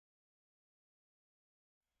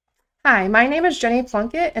Hi, my name is Jenny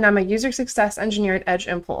Plunkett, and I'm a User Success Engineer at Edge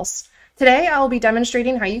Impulse. Today, I will be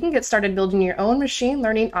demonstrating how you can get started building your own machine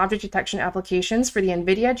learning object detection applications for the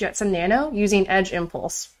NVIDIA Jetson Nano using Edge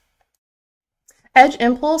Impulse. Edge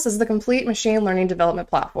Impulse is the complete machine learning development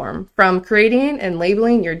platform. From creating and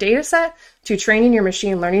labeling your dataset to training your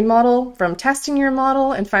machine learning model, from testing your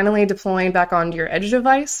model, and finally deploying back onto your Edge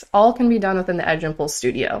device, all can be done within the Edge Impulse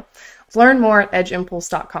Studio. Learn more at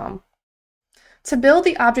edgeimpulse.com. To build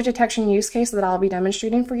the object detection use case that I'll be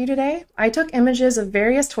demonstrating for you today, I took images of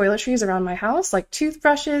various toiletries around my house, like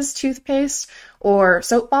toothbrushes, toothpaste, or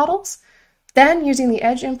soap bottles. Then, using the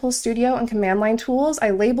Edge Impulse Studio and command line tools, I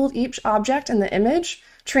labeled each object in the image,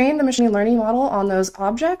 trained the machine learning model on those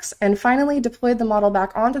objects, and finally deployed the model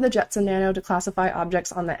back onto the Jetson Nano to classify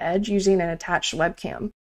objects on the edge using an attached webcam.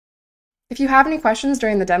 If you have any questions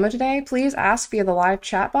during the demo today, please ask via the live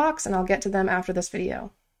chat box, and I'll get to them after this video.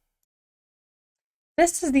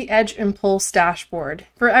 This is the Edge Impulse dashboard.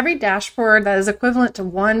 For every dashboard, that is equivalent to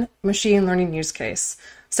one machine learning use case.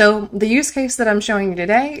 So the use case that I'm showing you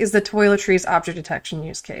today is the toiletries object detection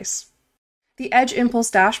use case. The Edge Impulse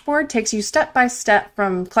dashboard takes you step by step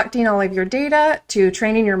from collecting all of your data to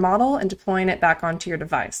training your model and deploying it back onto your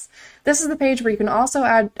device. This is the page where you can also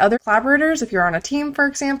add other collaborators if you're on a team, for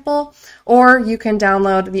example, or you can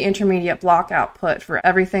download the intermediate block output for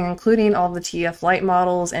everything, including all the TF Lite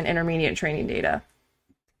models and intermediate training data.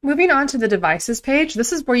 Moving on to the devices page,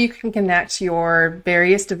 this is where you can connect your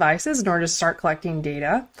various devices in order to start collecting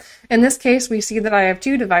data. In this case, we see that I have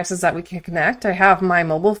two devices that we can connect. I have my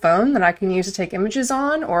mobile phone that I can use to take images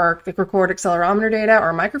on or record accelerometer data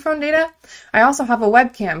or microphone data. I also have a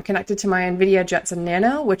webcam connected to my NVIDIA Jetson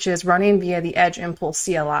Nano, which is running via the Edge Impulse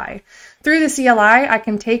CLI. Through the CLI, I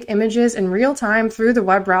can take images in real time through the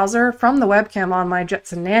web browser from the webcam on my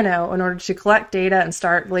Jetson Nano in order to collect data and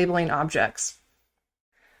start labeling objects.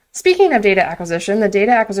 Speaking of data acquisition, the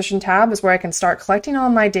data acquisition tab is where I can start collecting all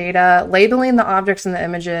my data, labeling the objects in the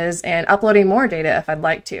images, and uploading more data if I'd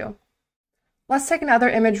like to. Let's take another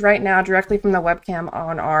image right now directly from the webcam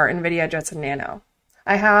on our NVIDIA Jetson Nano.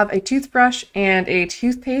 I have a toothbrush and a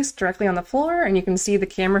toothpaste directly on the floor, and you can see the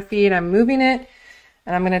camera feed. I'm moving it,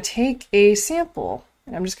 and I'm going to take a sample,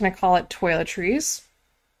 and I'm just going to call it toiletries.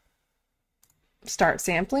 Start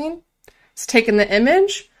sampling. It's taken the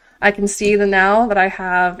image. I can see now that I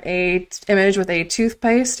have an image with a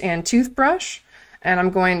toothpaste and toothbrush, and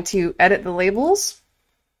I'm going to edit the labels.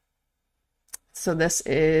 So this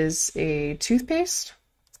is a toothpaste.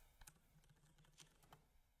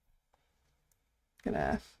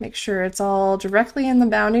 Gonna make sure it's all directly in the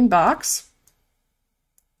bounding box.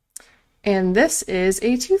 And this is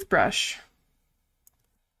a toothbrush.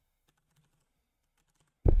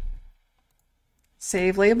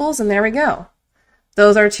 Save labels, and there we go.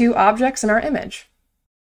 Those are two objects in our image.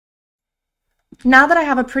 Now that I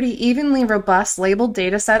have a pretty evenly robust labeled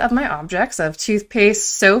data set of my objects of toothpaste,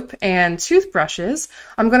 soap, and toothbrushes,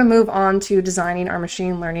 I'm going to move on to designing our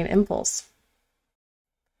machine learning impulse.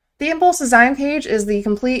 The impulse design page is the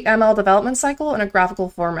complete ML development cycle in a graphical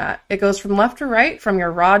format. It goes from left to right from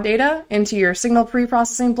your raw data into your signal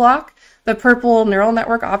preprocessing block, the purple neural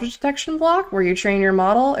network object detection block where you train your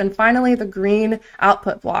model, and finally the green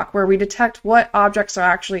output block where we detect what objects are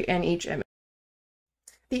actually in each image.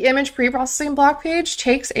 The image preprocessing block page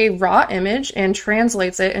takes a raw image and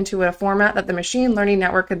translates it into a format that the machine learning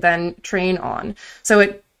network could then train on. So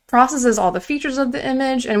it processes all the features of the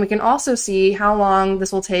image, and we can also see how long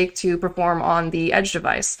this will take to perform on the edge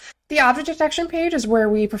device. The object detection page is where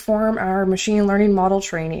we perform our machine learning model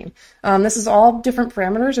training. This is all different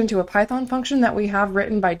parameters into a Python function that we have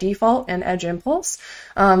written by default in Edge Impulse.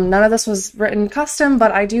 None of this was written custom,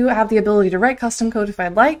 but I do have the ability to write custom code if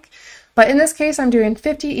I'd like. But in this case, I'm doing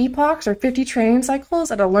 50 epochs or 50 training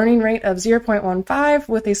cycles at a learning rate of 0.15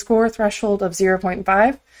 with a score threshold of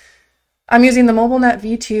 0.5. I'm using the MobileNet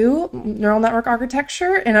V2 neural network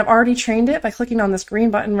architecture, and I've already trained it by clicking on this green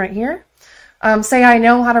button right here. Say I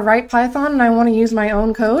know how to write Python and I want to use my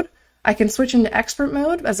own code, I can switch into expert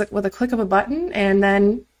mode with a click of a button, and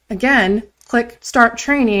then again click start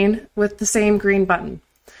training with the same green button.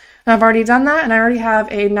 And I've already done that, and I already have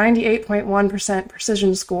a 98.1%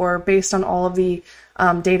 precision score based on all of the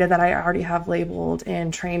data that I already have labeled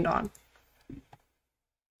and trained on.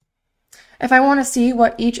 If I want to see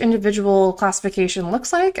what each individual classification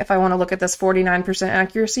looks like, if I want to look at this 49%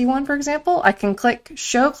 accuracy one, for example, I can click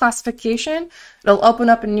Show Classification. It'll open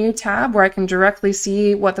up a new tab where I can directly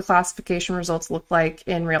see what the classification results look like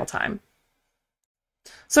in real time.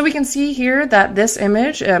 So we can see here that this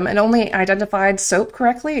image, it only identified soap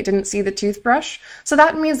correctly. It didn't see the toothbrush. So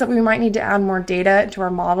that means that we might need to add more data into our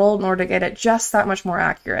model in order to get it just that much more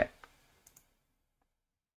accurate.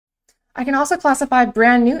 I can also classify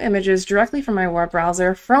brand new images directly from my web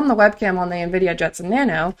browser from the webcam on the NVIDIA Jetson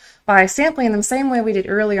Nano by sampling them the same way we did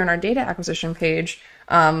earlier on our data acquisition page,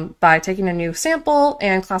 by taking a new sample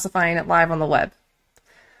and classifying it live on the web.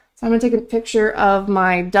 So I'm going to take a picture of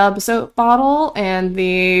my Dub soap bottle and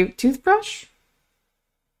the toothbrush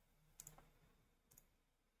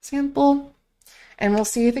sample, and we'll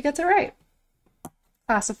see if it gets it right.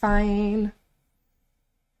 Classifying.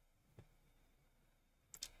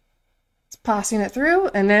 Passing it through,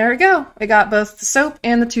 and there we go. It got both the soap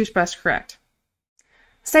and the toothbrush correct.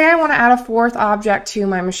 Say I want to add a fourth object to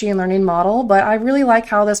my machine learning model, but I really like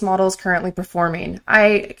how this model is currently performing.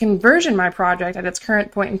 I can version my project at its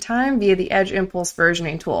current point in time via the Edge Impulse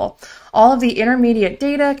versioning tool. All of the intermediate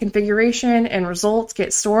data, configuration, and results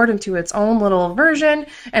get stored into its own little version,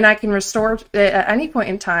 and I can restore it at any point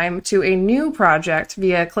in time to a new project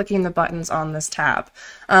via clicking the buttons on this tab.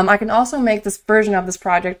 I can also make this version of this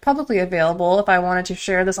project publicly available if I wanted to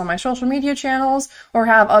share this on my social media channels or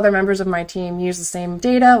have other members of my team use the same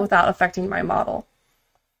data without affecting my model.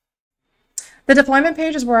 The deployment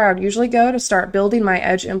page is where I would usually go to start building my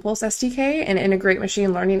Edge Impulse SDK and integrate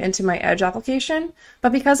machine learning into my Edge application.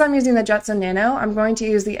 But because I'm using the Jetson Nano, I'm going to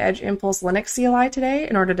use the Edge Impulse Linux CLI today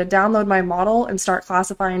in order to download my model and start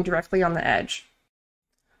classifying directly on the edge.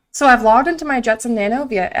 So I've logged into my Jetson Nano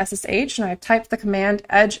via SSH, and I've typed the command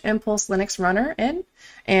Edge Impulse Linux Runner in,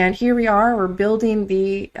 and here we are. We're building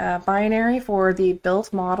the binary for the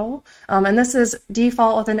built model, and this is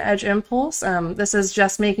default within Edge Impulse. This is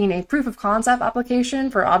just making a proof of concept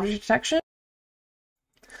application for object detection.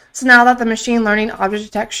 So now that the machine learning object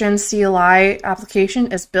detection CLI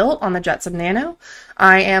application is built on the Jetson Nano,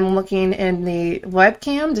 I am looking in the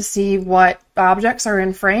webcam to see what objects are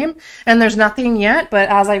in frame, and there's nothing yet, but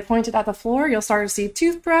as I pointed at the floor, you'll start to see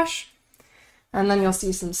toothbrush, and then you'll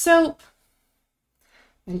see some soap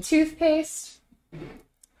and toothpaste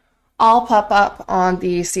all pop up on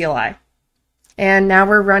the CLI. And now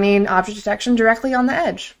we're running object detection directly on the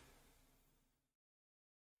edge.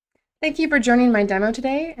 Thank you for joining my demo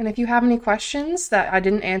today, and if you have any questions that I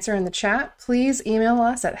didn't answer in the chat, please email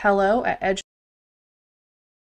us at hello@edge